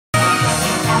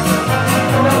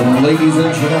Ladies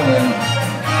and gentlemen,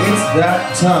 it's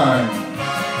that time.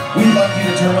 We'd like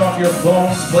you to turn off your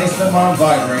phones, place them on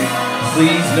vibrate.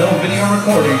 Please, no video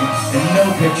recording and no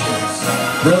pictures.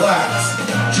 Relax,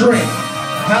 drink,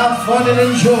 have fun and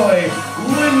enjoy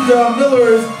Linda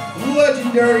Miller's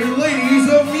legendary Ladies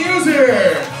of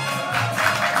Music.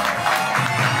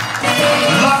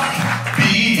 Luck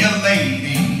be a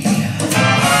lady.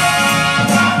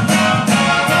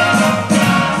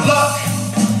 Luck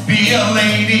be a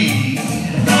lady.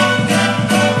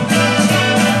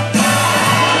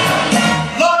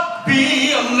 Luck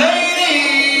be a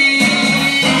lady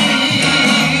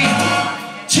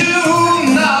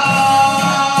tonight.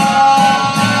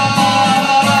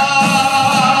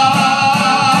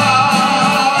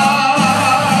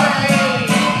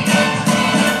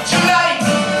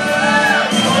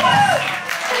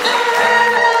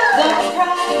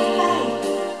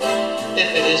 If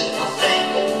it isn't a thing.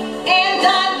 And I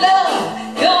love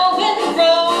going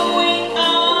rowing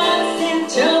on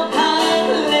Central Park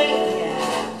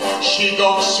Lake. She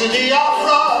goes to the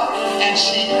opera and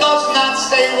she does not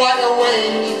stay wide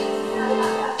awake.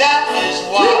 That is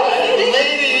why the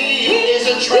lady is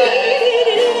a trend.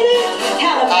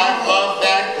 I love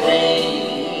that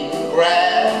green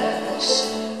grass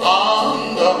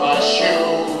under my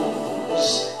shoes.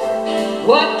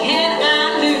 What can I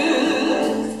lose?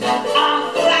 I'm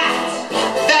flat.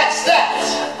 That's that.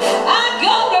 I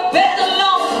go to bed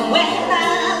alone when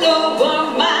I lower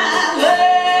my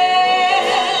leg.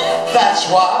 That's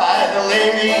why the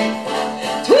lady.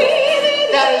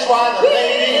 That is why the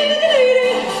lady.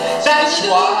 That's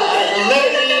why the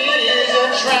lady is a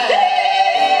trend.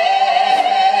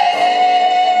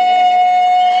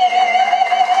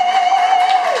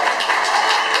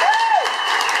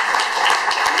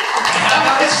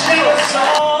 Sing a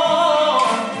song,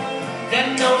 then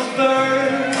those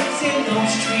birds in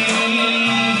those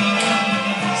trees.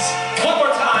 One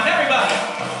more time, everybody.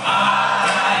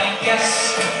 I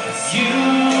guess you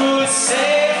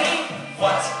say,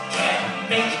 what can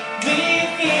make me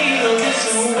feel this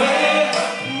way?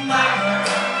 My girl.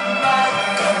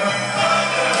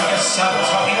 Yes, I'm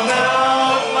talking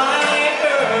about my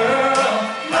girl,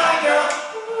 my girl.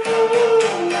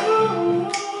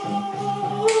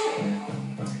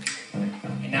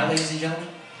 Now, ladies and gentlemen,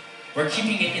 we're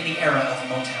keeping it in the era of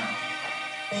Motown.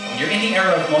 When you're in the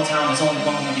era of Motown, there's only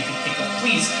one woman you can think of.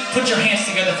 Please put your hands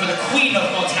together for the queen of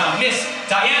Motown, Miss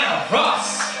Diana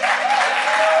Ross.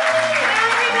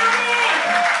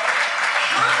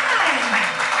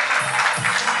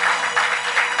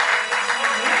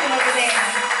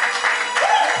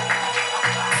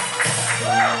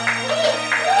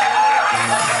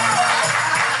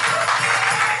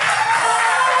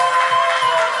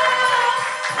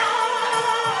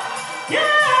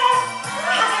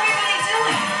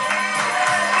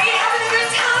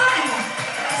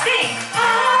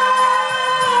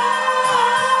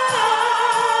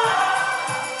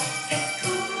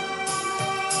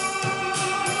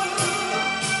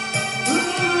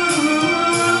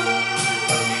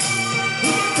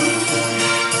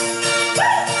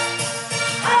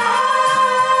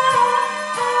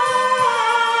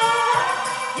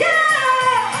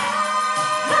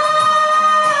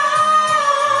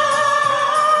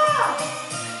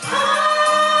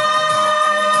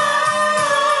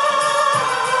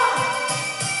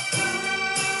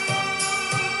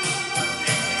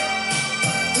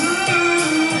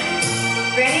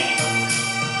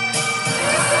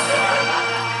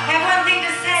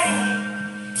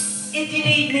 If you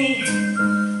need me,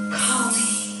 call me.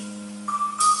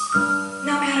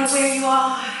 No matter where you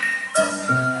are.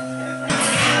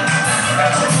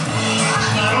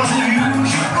 It's not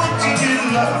unusual to get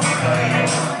love.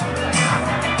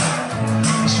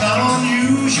 It's not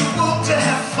unusual to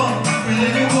have fun with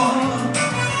anyone.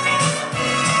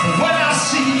 But when I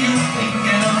see you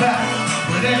thinking about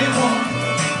with anyone,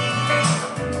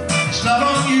 it's not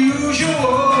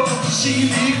unusual to see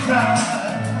me cry.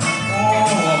 Oh,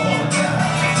 I wanna die.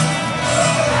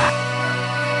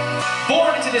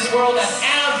 Born into this world as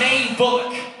Anna Mae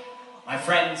Bullock. My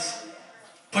friends,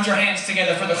 put your hands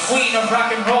together for the queen of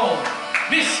rock and roll,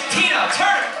 Miss Tina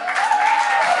Turner.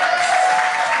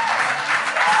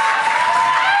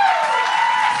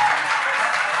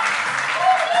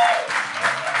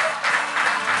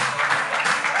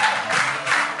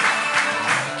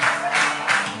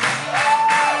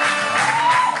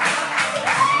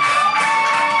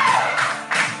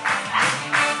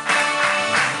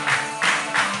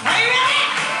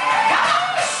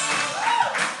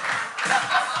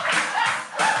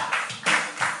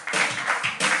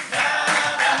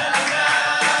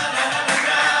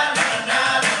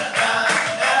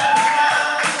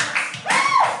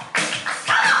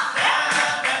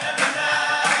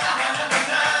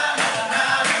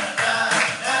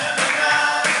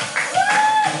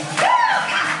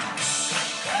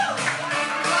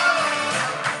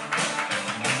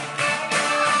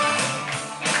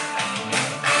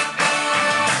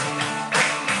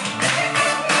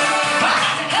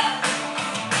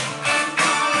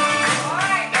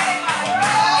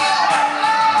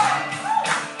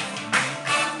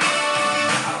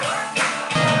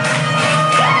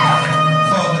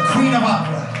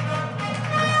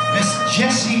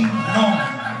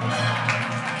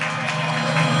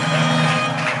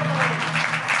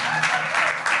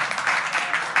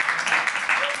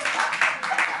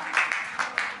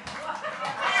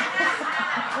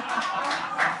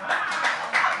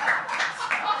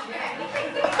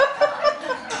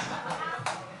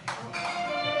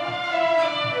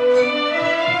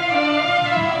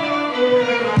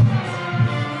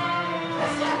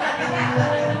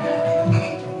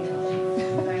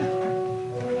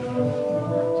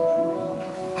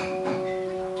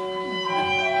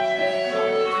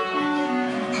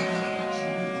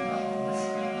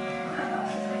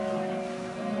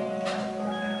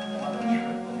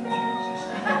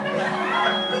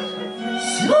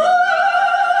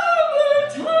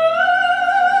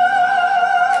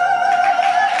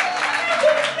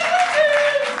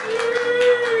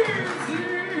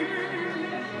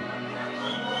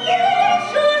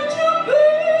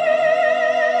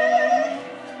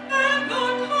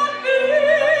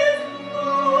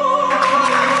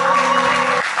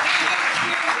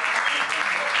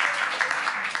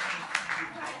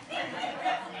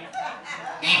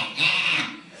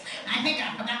 I think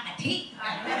I forgot my teeth.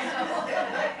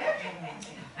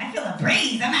 I feel a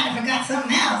breeze. I might have forgot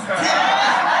something else.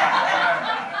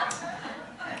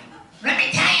 Let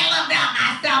me tell you a little about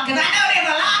myself, because I know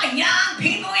there's a lot of young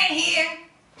people in here.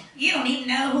 You don't even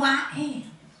know who I am.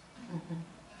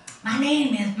 My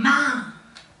name is Mom.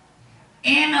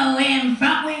 M-O-M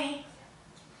front way.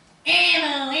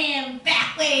 M-O-M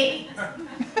back way.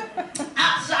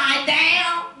 Upside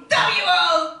down.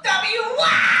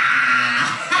 W-O-W-Y.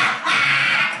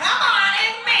 Come on,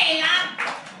 it's me.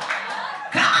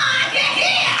 Come on, get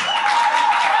here.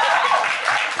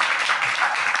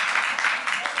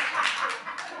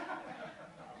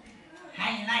 How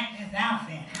you like this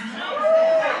outfit, huh?